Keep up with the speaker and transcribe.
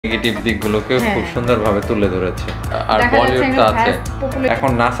Negative দিকগুলোকে খুব সুন্দরভাবে তুলে ধরেছে। আর বলিউড তো আছে,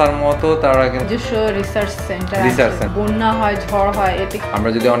 এখন নাসার মতো তারা কিন্তু রিসার্চ সেন্টার, বন্যা হয়, ঝড় হয়, এতে আমরা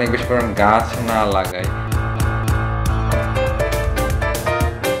যদি অনেক বেশি পরিমাণ গাছ না লাগাই।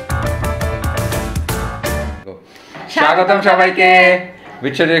 স্বাগতম সবাইকে,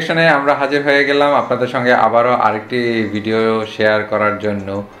 বিটশোরেকশনে আমরা হাজির হয়ে গেলাম আপনাদের সঙ্গে আবারও আরেকটি ভিডিও শেয়ার করার জন্য।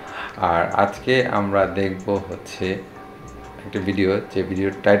 আর আজকে আমরা দেখব হচ্ছে একটি ভিডিও, যে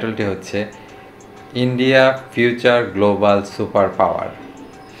ভিডিওর টাইটেলটি হচ্ছে India future global super power.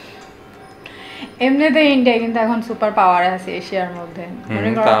 এমনিতে ইন্ডিয়া কিন্তু এখন সুপার পাওয়ার আছে এশিয়ার মধ্যে,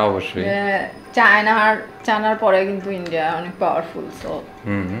 তা অবশ্যই। চায়নার পরে কিন্তু ইন্ডিয়া অনেক পাওয়ারফুল। সো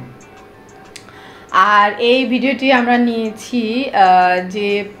আর এই ভিডিওটি আমরা নিয়েছি যে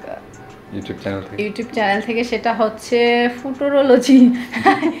ইউটিউব চ্যানেল থেকে, সেটা হচ্ছে ফুটোরোলজি।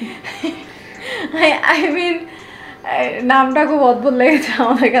 আই মিন নামটা খুব অদ্ভুত লেগেছে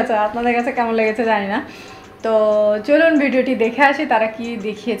আমাদের কাছে, আপনাদের কাছে কেমন লেগেছে জানি না। তো চলুন ভিডিওটি দেখে আসি তারা কি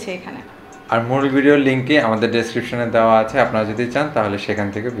দেখিয়েছে এখানে। আর মূল ভিডিওর লিংকটি আমাদের ডেসক্রিপশনে দেওয়া আছে, আপনারা যদি চান তাহলে সেখান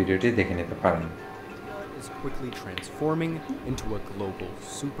থেকে ভিডিওটি দেখে নিতে পারেন। Is quickly transforming into a global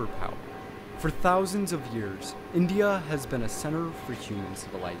superpower. For thousands of years, India has been a center for human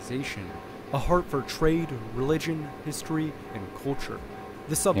civilization, a heart for trade, religion, history, and culture.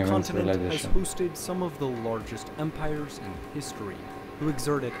 The subcontinent has hosted some of the largest empires in history, who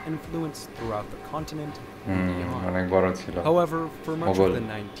exerted influence throughout the continent and beyond. However, for much of the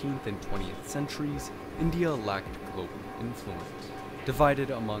 19th and 20th centuries, India lacked global influence. Divided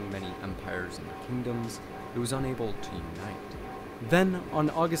among many empires and kingdoms, it was unable to unite. Then, on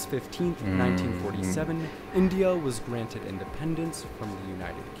August 15, 1947, India was granted independence from the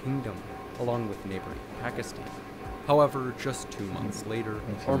United Kingdom, along with neighboring Pakistan. However, just 2 months later,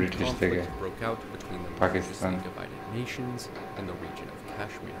 armed conflict broke out between the religiously divided nations in the region of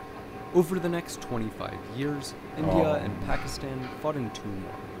Kashmir. Over the next 25 years, India and Pakistan fought in 2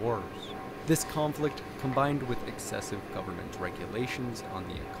 more wars. This conflict, combined with excessive government regulations on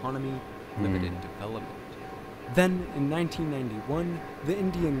the economy, limited development. Then, in 1991, the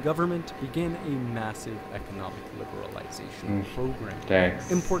Indian government began a massive economic liberalization program.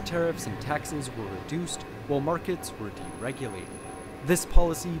 Import tariffs and taxes were reduced, while markets were deregulated. This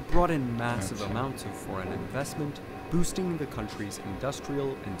policy brought in massive amounts of foreign investment, boosting the country's industrial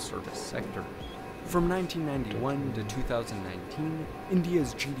and service sector. From 1991 to 2019,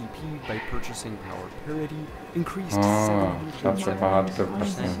 India's GDP by purchasing power parity increased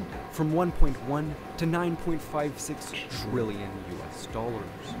 700% from 1.1 to 9.56 trillion US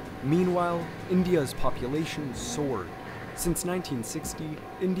dollars. Meanwhile, India's population soared. Since 1960,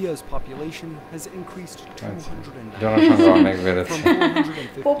 India's population has increased 209 from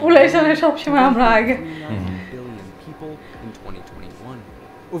 459 billion people in 2021.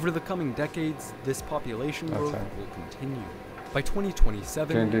 Over the coming decades, this population growth will continue. By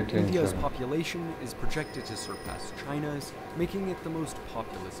 2027, India's population is projected to surpass China's, making it the most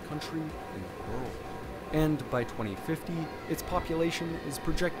populous country in the world. And by 2050, its population is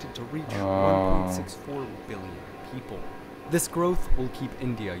projected to reach 1.64 billion people. This growth will keep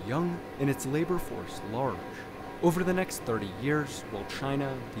India young and its labor force large. Over the next 30 years, while China,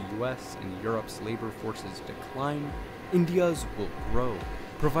 the US, and Europe's labor forces decline, India's will grow,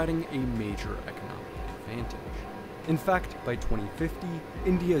 providing a major economic advantage. In fact, by 2050,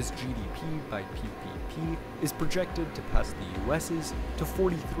 India's GDP by PPP is projected to pass the US's to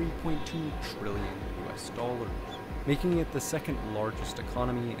 43.2 trillion US dollars, making it the second largest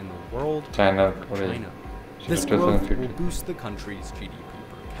economy in the world after China. This growth will boost the country's GDP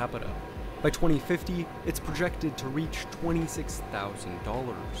per capita. By 2050, it's projected to reach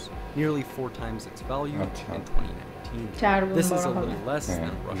 $26,000, nearly 4 times its value in 2019. This is a little less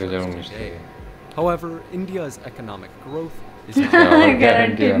than Russia's today. However, India's economic growth is not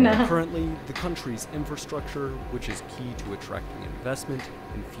guaranteed. Currently, the country's infrastructure, which is key to attracting investment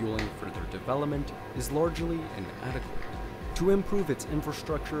and fueling further development, is largely inadequate. To improve its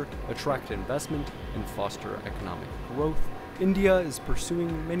infrastructure, attract investment, and foster economic growth, India is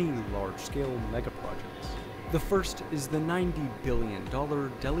pursuing many large-scale megaprojects. The first is the $90 billion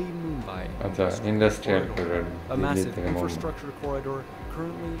Delhi-Mumbai Industrial Corridor, a massive infrastructure corridor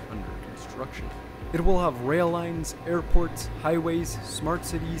currently under construction. It will have rail lines, airports, highways, smart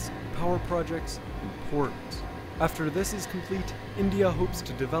cities, power projects, and ports. After this is complete, India hopes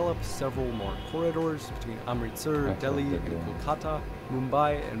to develop several more corridors between Amritsar, Delhi, and Kolkata,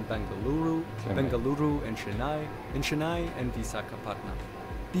 Mumbai and Bengaluru and Chennai and Visakhapatnam.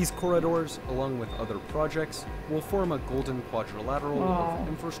 These corridors, along with other projects, will form a golden quadrilateral of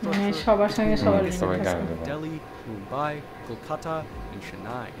infrastructure between Delhi, Mumbai, Kolkata, and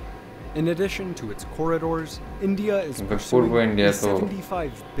Chennai. In addition to its corridors, India is pursuing a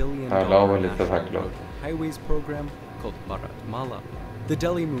 $75 billion national road and highways program called Bharatmala. The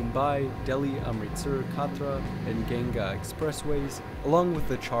Delhi-Mumbai, Delhi-Amritsar, Katra, and Ganga expressways, along with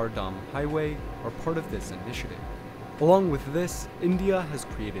the Char Dham Highway, are part of this initiative. Along with this, India has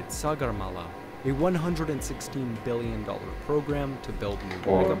created Sagarmala, a $116 billion program to build new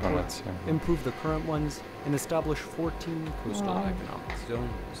megaports, improve the current ones, and establish 14 coastal economic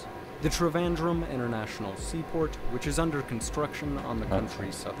zones. The Trivandrum International Seaport, which is under construction on the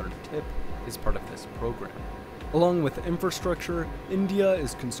country's southern tip, is part of this program. Along with infrastructure, India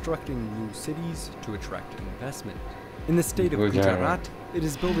is constructing new cities to attract investment. In the state of Gujarat, it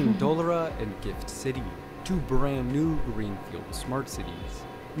is building Dholera and Gift City, two brand new greenfield smart cities.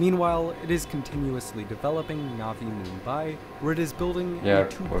 Meanwhile, it is continuously developing Navi Mumbai, where it is building a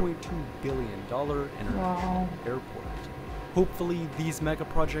 $2.2 billion international airport. Hopefully, these mega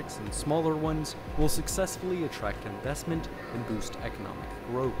projects and smaller ones will successfully attract investment and boost economic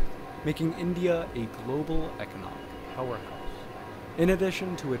growth, making India a global economic powerhouse. In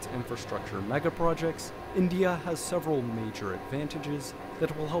addition to its infrastructure megaprojects, India has several major advantages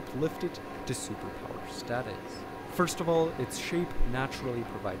that will help lift it to superpower status. First of all, its shape naturally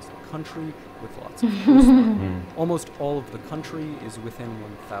provides the country with lots of coastline. Almost all of the country is within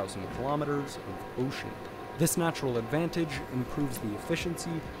 1,000 kilometers of ocean. This natural advantage improves the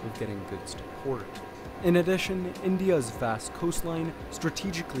efficiency of getting goods to port. In addition, India's vast coastline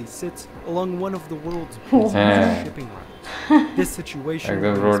strategically sits along one of the world's busiest shipping routes. This situation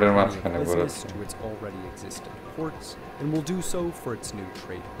brings business to its already existing ports and will do so for its new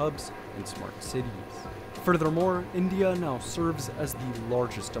trade hubs and smart cities. Furthermore, India now serves as the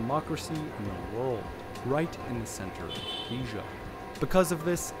largest democracy in the world, right in the center of Asia. Because of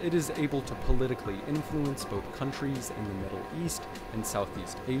this, it is able to politically influence both countries in the Middle East and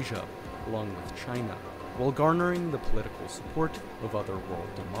Southeast Asia, along with China, while garnering the political support of other world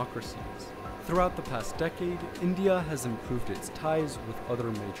democracies. Throughout the past decade, India has improved its ties with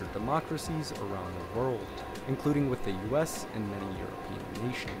other major democracies around the world, including with the US and many European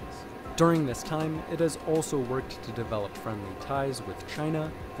nations. During this time, it has also worked to develop friendly ties with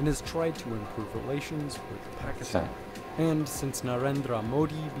China and has tried to improve relations with Pakistan. And since Narendra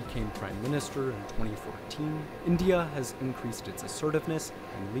Modi became Prime Minister in 2014, India has increased its assertiveness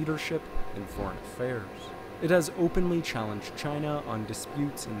and leadership in foreign affairs. It has openly challenged China on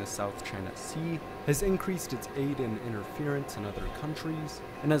disputes in the South China Sea, has increased its aid and interference in other countries,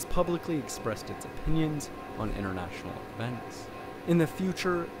 and has publicly expressed its opinions on international events. In the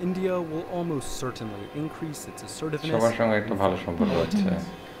future, India will almost certainly increase its assertiveness and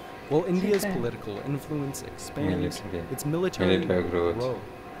while India's political influence expands, its military will grow.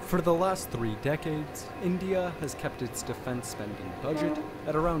 For the last 3 decades, India has kept its defense spending budget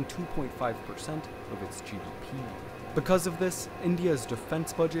at around 2.5% of its GDP. Because of this, India's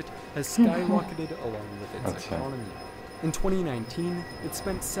defense budget has skyrocketed along with its economy. In 2019, it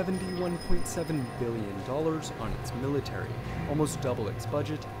spent $71.7 billion on its military, almost double its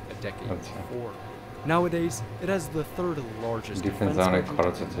budget a decade before. Nowadays, it has the 3rd largest defense budget in the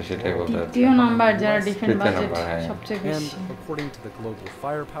world. And according to the Global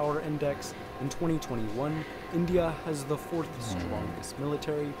Firepower Index, in 2021, India has the 4th strongest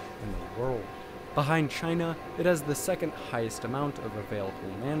military in the world. Behind China, it has the 2nd highest amount of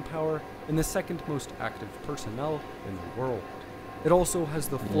available manpower and the 2nd most active personnel in the world. It also has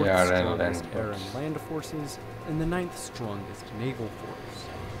the 4th strongest air and land forces and the 9th strongest naval force.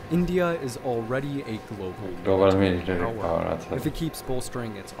 India is already a global military power. If it keeps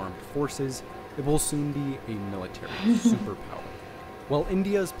bolstering its armed forces, it will soon be a military superpower. While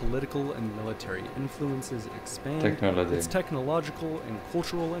India's political and military influences expand, its technological and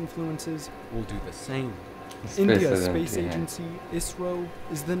cultural influences will do the same. India's space agency, ISRO,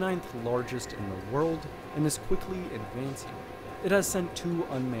 is the 9th largest in the world and is quickly advancing. It has sent 2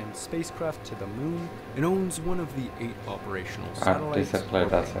 unmanned spacecraft to the moon and owns one of the 8 operational satellites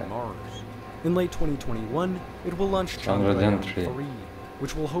orbiting Mars. In late 2021, it will launch Chandrayaan-3,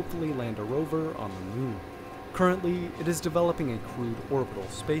 which will hopefully land a rover on the moon. Currently, it is developing a crewed orbital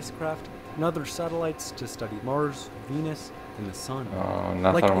spacecraft and other satellites to study Mars, Venus, and the Sun.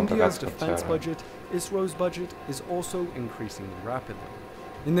 Like India's defense budget, ISRO's budget is also increasing rapidly.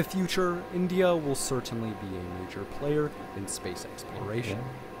 In the future, India will certainly be a major player in space exploration.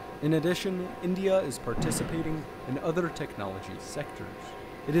 In addition, India is participating in other technology sectors.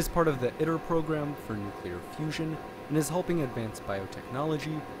 It is part of the ITER program for nuclear fusion and is helping advance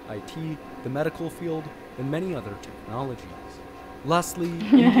biotechnology, IT, the medical field, and many other technologies. Lastly,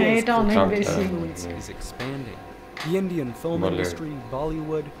 India's cultural influence is expanding. The Indian film industry,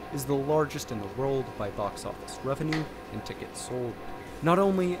 Bollywood, is the largest in the world by box office revenue and tickets sold. Not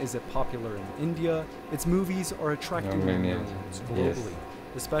only is it popular in India, its movies are attracting millions globally,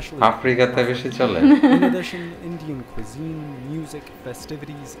 especially Africa. In addition, Indian cuisine, music,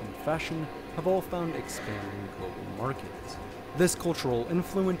 festivities, and fashion have all found expanding global markets. This cultural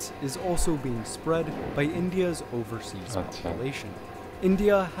influence is also being spread by India's overseas population.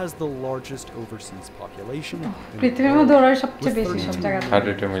 India has the largest overseas population in the world, with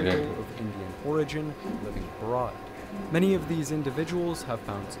 32 million people of Indian origin living abroad. Many of these individuals have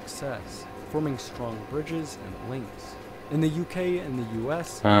found success, forming strong bridges and links. In the UK and the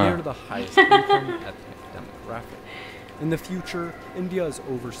US, they are the highest income ethnic demographic. In the future, India's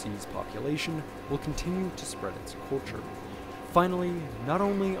overseas population will continue to spread its culture. Finally, not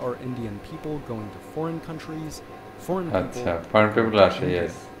only are Indian people going to foreign countries, foreign people are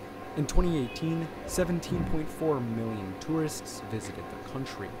yes. In 2018, 17.4 million tourists visited the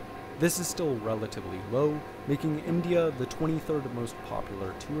country. This is still relatively low, making India the 23rd most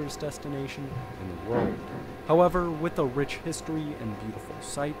popular tourist destination in the world. However, with a rich history and beautiful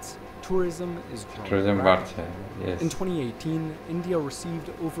sights, tourism is growing rapidly. Yes. In 2018, India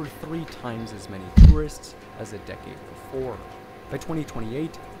received over 3 times as many tourists as a decade before. By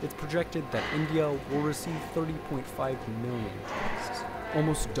 2028, it's projected that India will receive 30.5 million tourists,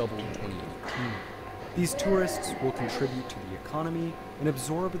 almost double 2018. These tourists will contribute to the economy and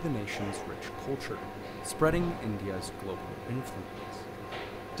absorb the nation's rich culture, spreading India's global influence.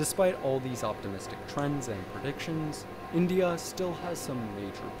 Despite all these optimistic trends and predictions, India still has some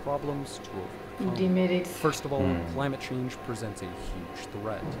major problems to overcome. First of all, climate change presents a huge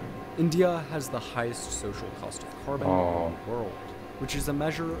threat. India has the highest social cost of carbon in the world, which is a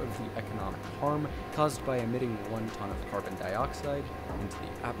measure of the economic harm caused by emitting 1 ton of carbon dioxide into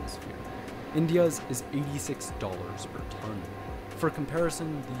the atmosphere. India's is $86 per ton. For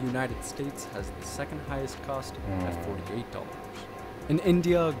comparison, the United States has the second highest cost at $48. In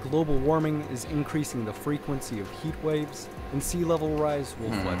India, global warming is increasing the frequency of heat waves, and sea level rise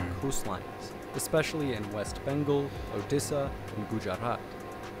will flood coastlines, especially in West Bengal, Odisha, and Gujarat.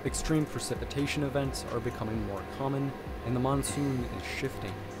 Extreme precipitation events are becoming more common, and the monsoon is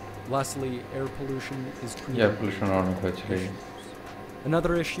shifting. Lastly, air pollution is creating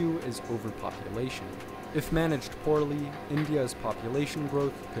Another issue is overpopulation. If managed poorly, India's population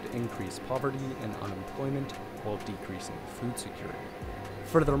growth could increase poverty and unemployment while decreasing food security.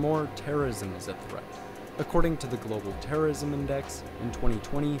 Furthermore, terrorism is a threat. According to the Global Terrorism Index, in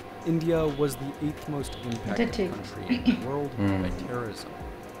 2020, India was the 8th most impacted country in the world by terrorism.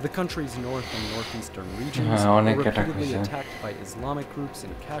 The country's north and northeastern regions were repeatedly attacked by Islamic groups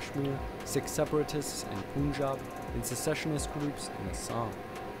in Kashmir, Sikh separatists in Punjab, and secessionist groups in Assam.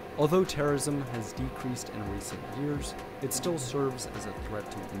 Although terrorism has decreased in recent years, it still serves as a threat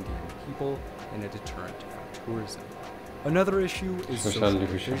to Indian people and a deterrent for tourism. Another issue is social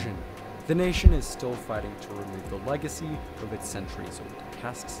division. The nation is still fighting to remove the legacy of its centuries-old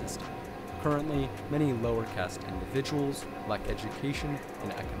caste system. Currently, many lower caste individuals lack education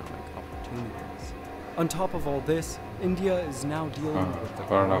and economic opportunities. On top of all this, India is now dealing with the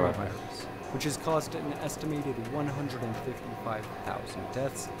coronavirus, which has caused an estimated 155,000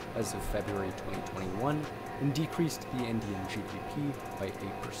 deaths as of February 2021 and decreased the Indian GDP by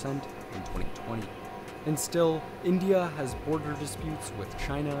 8% in 2020. And still, India has border disputes with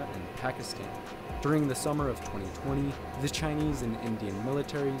China and Pakistan. During the summer of 2020, the Chinese and Indian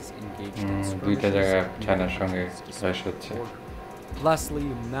militaries engaged in skirmishes. Lastly,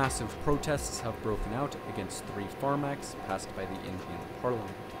 massive protests have broken out against 3 Farm Acts passed by the Indian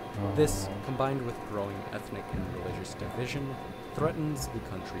Parliament. This, combined with growing ethnic and religious division, threatens the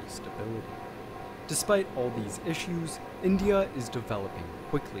country's stability. Despite all these issues, India is developing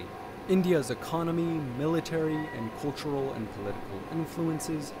quickly. India's economy, military, and cultural and political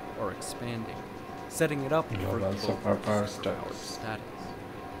influences are expanding, setting it up for superpower status.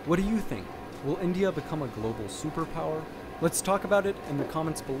 What do you think? Will India become a global superpower? Let's talk about it in the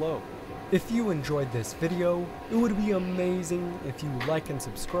comments below. If you enjoyed this video, it would be amazing if you like and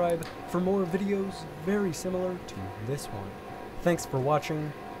subscribe for more videos very similar to this one. Thanks for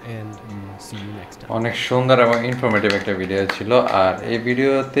watching and see you next time. অনেক সুন্দর এবং informative একটা video ছিল। আর এই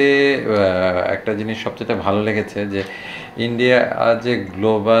ভিডিওতে একটা জিনিস সবচেয়ে ভালো লেগেছে যে ইন্ডিয়া যে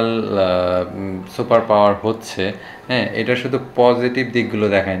গ্লোবাল সুপার পাওয়ার হচ্ছে, হ্যাঁ, এটা শুধু পজিটিভ দিকগুলো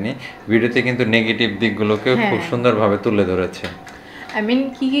দেখায়নি, ভিডিওতে কিন্তু নেগেটিভ দিকগুলোকেও খুব সুন্দরভাবে তুলে ধরেছে। আই মিন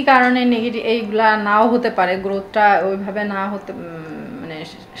কি কারণে নেগেটিভ এইগুলা নাও হতে পারে, গ্রোথটা ওইভাবে না হতে মানে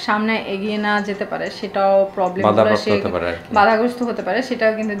সামনে এগিয়ে না যেতে পারে, সেটাও প্রবলেমগুলো বাধাগ্রস্ত হতে পারে,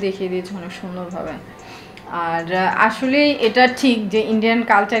 সেটাও কিন্তু দেখিয়ে দিয়েছে অনেক সুন্দরভাবে। আর আসলে এটা ঠিক যে ইন্ডিয়ান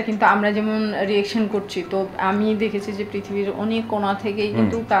কালচার কিন্তু আমরা যেমন রিয়েকশন করছি, তো আমি দেখেছি যে পৃথিবীর অনেক কোণা থেকেই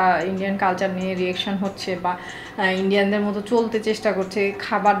কিন্তু ইন্ডিয়ান কালচার নিয়ে রিয়েকশন হচ্ছে, বা ইন্ডিয়ানদের মতো চলতে চেষ্টা করছে,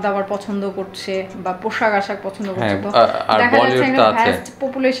 খাবার দাবার পছন্দ করছে বা পোশাক আশাক পছন্দ করছে। তো দেখা যাচ্ছে একটা ভ্যাস্ট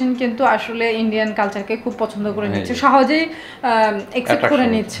পপুলেশন কিন্তু আসলে ইন্ডিয়ান কালচারকে খুব পছন্দ করে নিচ্ছে, সহজেই অ্যাকসেপ্ট করে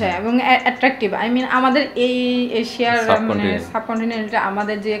নিচ্ছে এবং অ্যাট্রাকটিভ। আই মিন আমাদের এই এশিয়ার মানে সাবকন্টিনেন্টে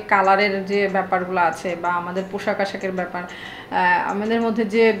আমাদের যে কালারের যে ব্যাপারগুলো আছে বা আমাদের পোশাক আশাকের ব্যাপার, আমাদের মধ্যে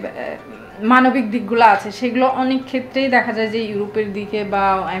যে মানবিক দিকগুলো আছে, সেগুলো অনেক ক্ষেত্রেই দেখা যায় যে ইউরোপের দিকে বা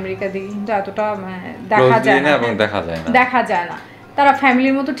আমেরিকার দিকে কিন্তু এতটা দেখা যায় না। তারা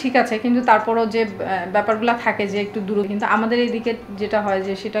ফ্যামিলির মতো ঠিক আছে, কিন্তু তারপরও যে ব্যাপারগুলো থাকে যে একটু দূরে, কিন্তু আমাদের এইদিকে যেটা হয়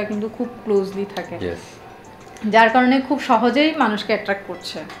যে সেটা কিন্তু খুব ক্লোজলি থাকে, যার কারণে খুব সহজেই মানুষকে অ্যাট্রাক্ট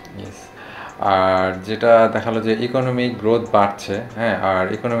করছে। আর যেটা দেখালো যে ইকোনমিক গ্রোথ বাড়ছে, হ্যাঁ, আর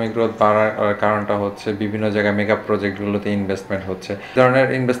ইকোনমিক গ্রোথ বাড়ার কারণটা হচ্ছে বিভিন্ন জায়গায় মেগা প্রজেক্টগুলোতে ইনভেস্টমেন্ট হচ্ছে। এই ধরনের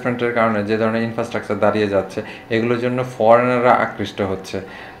ইনভেস্টমেন্টের কারণে যে ধরনের ইনফ্রাস্ট্রাকচার দাঁড়িয়ে যাচ্ছে, এগুলোর জন্য ফরেনাররা আকৃষ্ট হচ্ছে,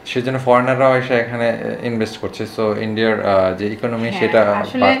 সেই জন্য ফরেনাররাও এসে এখানে ইনভেস্ট করছে। সো ইন্ডিয়ার যে ইকোনমি সেটা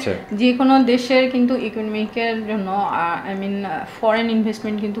বাড়ছে। যে কোনো দেশের কিন্তু ইকোনমিকের জন্য আই মিন ফরেন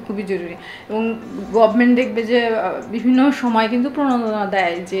ইনভেস্টমেন্ট কিন্তু খুবই জরুরি, এবং গভর্নমেন্ট দেখবে যে বিভিন্ন সময় কিন্তু প্রণোদনা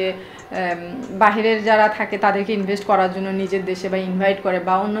দেয় যে বাহিরের যারা থাকে তাদেরকে ইনভেস্ট করার জন্য নিজের দেশে, বা ইনভাইট করে,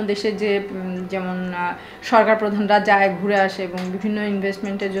 বা অন্য দেশে যে যেমন সরকার প্রধানরা যায় ঘুরে আসে এবং বিভিন্ন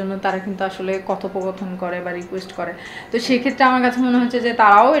ইনভেস্টমেন্টের জন্য তারা কিন্তু আসলে কথোপকথন করে বা রিকোয়েস্ট করে। তো সেক্ষেত্রে আমার কাছে মনে হচ্ছে যে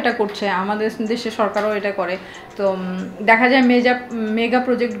তারাও এটা করছে, আমাদের দেশের সরকারও এটা করে। তো দেখা যায় মেগা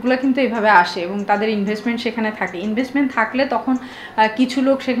প্রজেক্টগুলো কিন্তু এইভাবে আসে এবং তাদের ইনভেস্টমেন্ট সেখানে থাকে। ইনভেস্টমেন্ট থাকলে তখন কিছু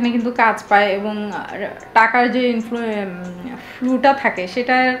লোক সেখানে কিন্তু কাজ পায় এবং টাকার যে ফ্লুটা থাকে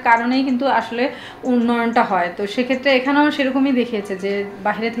সেটার কারণেই কিন্তু আসলে উন্নয়নটা হয়। তো সেক্ষেত্রে এখানেও সেরকমই দেখিয়েছে যে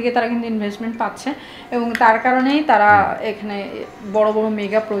বাইরে থেকে তারা কিন্তু ইনভেস্টমেন্ট পাচ্ছে এবং তার কারণেই তারা এখানে বড় বড়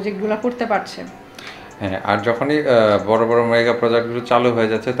মেগা প্রজেক্টগুলো করতে পারছে। হ্যাঁ, আর যখনই বড় বড় মেগা প্রজেক্টগুলো চালু হয়ে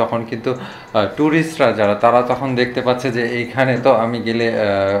যাচ্ছে, তখন কিন্তু ট্যুরিস্টরা যারা, তারা তখন দেখতে পাচ্ছে যে এইখানে তো আমি গেলে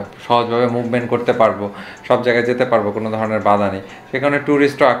সহজভাবে মুভমেন্ট করতে পারবো, সব জায়গায় যেতে পারবো, কোনো ধরনের বাধা নেই, সেখানে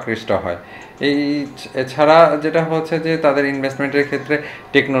ট্যুরিস্টও আকৃষ্ট হয়। এছাড়া যেটা হচ্ছে যে তাদের ইনভেস্টমেন্টের ক্ষেত্রে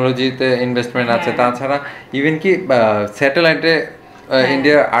টেকনোলজিতে ইনভেস্টমেন্ট আছে, তাছাড়া ইভেন কি স্যাটেলাইটে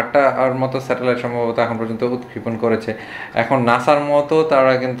ইন্ডিয়া 8টার মতো স্যাটেলাইট সম্ভবত এখন পর্যন্ত উৎক্ষেপণ করেছে। এখন নাসার মতো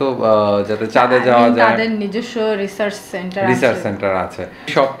তারা কিন্তু যাতে চাঁদে যাওয়া যায়, তাদের নিজস্ব রিসার্চ সেন্টার আছে,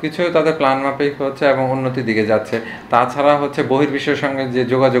 সবকিছু তাদের প্ল্যান মাফিক হচ্ছে এবং উন্নতির দিকে যাচ্ছে। তাছাড়া হচ্ছে বহির্বিশ্বের সঙ্গে যে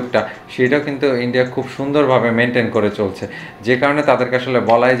যোগাযোগটা, সেটাও কিন্তু ইন্ডিয়া খুব সুন্দরভাবে মেনটেন করে চলছে, যে কারণে তাদেরকে আসলে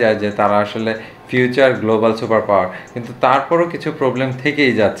বলাই যায় যে তারা আসলে ফিউচার গ্লোবাল সুপার পাওয়ার। কিন্তু তারপরও কিছু প্রবলেম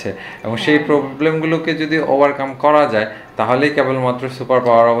থেকেই যাচ্ছে, এবং সেই প্রবলেমগুলোকে যদি ওভারকাম করা যায় তাহলেই কেবলমাত্র সুপার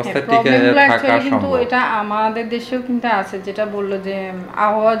পাওয়ার অবস্থায় টিকে থাকা সম্ভব। এটা আমাদের দেশেও কিন্তু আছে, যেটা বললো যে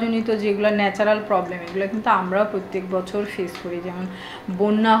আবহাওয়াজনিত যেগুলো ন্যাচারাল প্রবলেম, এগুলো কিন্তু আমরাও প্রত্যেক বছর ফেস করি, যেমন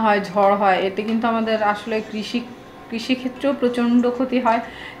বন্যা হয়, ঝড় হয়, এতে কিন্তু আমাদের আসলে কৃষিক্ষেত্রেও প্রচণ্ড ক্ষতি হয়,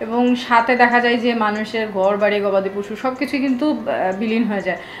 এবং সাথে দেখা যায় যে মানুষের ঘর বাড়ি গবাদি পশু সব কিছু কিন্তু বিলীন হয়ে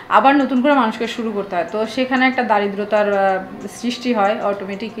যায়, আবার নতুন করে মানুষকে শুরু করতে হয়। তো সেখানে একটা দারিদ্রতার সৃষ্টি হয়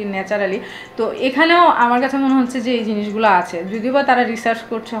অটোমেটিক ন্যাচারালি। তো এখানেও আমার কাছে মনে হচ্ছে যে এই জিনিসগুলো আছে, যদিও বা তারা রিসার্চ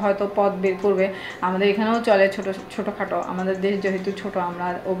করছে, হয়তো পথ বের করবে। আমাদের এখানেও চলে ছোটোখাটো, আমাদের দেশ যেহেতু ছোট, আমরা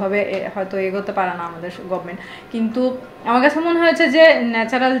ওভাবে হয়তো এগোতে পারে না আমাদের গভর্নমেন্ট, কিন্তু আমার কাছে মনে হয়েছে যে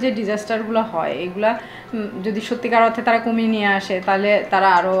ন্যাচারাল যে ডিজাস্টারগুলো হয়, এগুলা যদি সত্যিকার অর্থে তারা কমিয়ে নিয়ে আসে, তাহলে তারা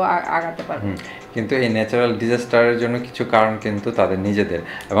আরও আগাতে পারবে। কিন্তু এই ন্যাচারাল ডিজাস্টারের জন্য কিছু কারণ কিন্তু তাদের নিজেদের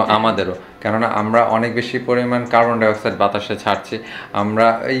এবং আমাদেরও, কেননা আমরা অনেক বেশি পরিমাণ কার্বন ডাইঅক্সাইড বাতাসে ছাড়ছি। আমরা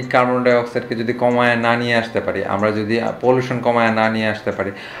এই কার্বন ডাইঅক্সাইডকে যদি কমায় না নিয়ে আসতে পারি, আমরা যদি পলিউশন কমায় না নিয়ে আসতে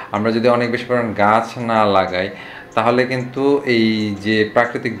পারি, আমরা যদি অনেক বেশি পরিমাণ গাছ না লাগাই, তাহলে কিন্তু এই যে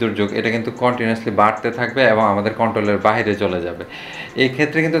প্রাকৃতিক দুর্যোগ, এটা কিন্তু কন্টিনিউয়াসলি বাড়তে থাকবে এবং আমাদের কন্ট্রোলের বাইরে চলে যাবে। এই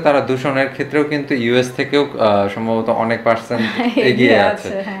ক্ষেত্রে কিন্তু তারা দূষণের ক্ষেত্রেও কিন্তু ইউএস থেকেও সম্ভবত অনেক পার্সেন্ট এগিয়ে আছে।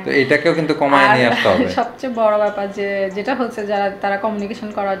 তো এটাকেও কিন্তু কমায় নিয়ে আসতে হবে। সবচেয়ে বড় ব্যাপার যেটা হচ্ছে, তারা কমিউনিকেশন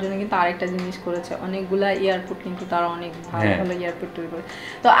করার জন্য কিন্তু আরেকটা জিনিস করেছে, অনেকগুলা এয়ারপোর্ট কিন্তু তারা অনেক ভালো ভালো এয়ারপোর্ট তৈরি করে।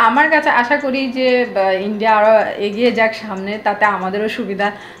 তো আমার কাছে আশা করি যে ইন্ডিয়া আরো এগিয়ে যাক সামনে, তাতে আমাদেরও সুবিধা,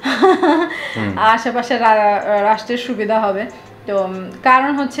 আশেপাশে রাষ্ট্রের সুবিধা হবে। তো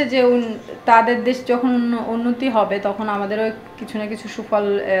কারণ হচ্ছে যে তাদের দেশ যখন উন্নতি হবে, তখন আমাদেরও কিছু না কিছু সুফল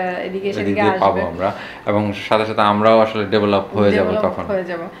এদিকে সেদিকে আসবে আমরা, এবং সাথে সাথে আমরাও আসলে ডেভেলপ হয়ে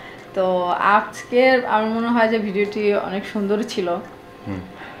যাব। তো আজকে আমার মনে হয় যে ভিডিওটি অনেক সুন্দর ছিল।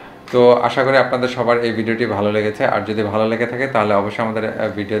 তো আশা করি আপনাদের সবার এই ভিডিওটি ভালো লেগেছে, আর যদি ভালো লেগে থাকে তাহলে অবশ্যই আমাদের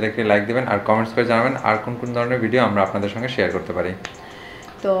ভিডিও দেখে লাইক দিবেন আর কমেন্টস করে জানাবেন আর কোন কোন ধরনের ভিডিও আমরা আপনাদের সঙ্গে শেয়ার করতে পারি।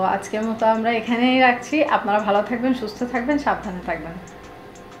 তো আজকের মতো আমরা এখানেই রাখছি। আপনারা ভালো থাকবেন, সুস্থ থাকবেন, সাবধানে থাকবেন।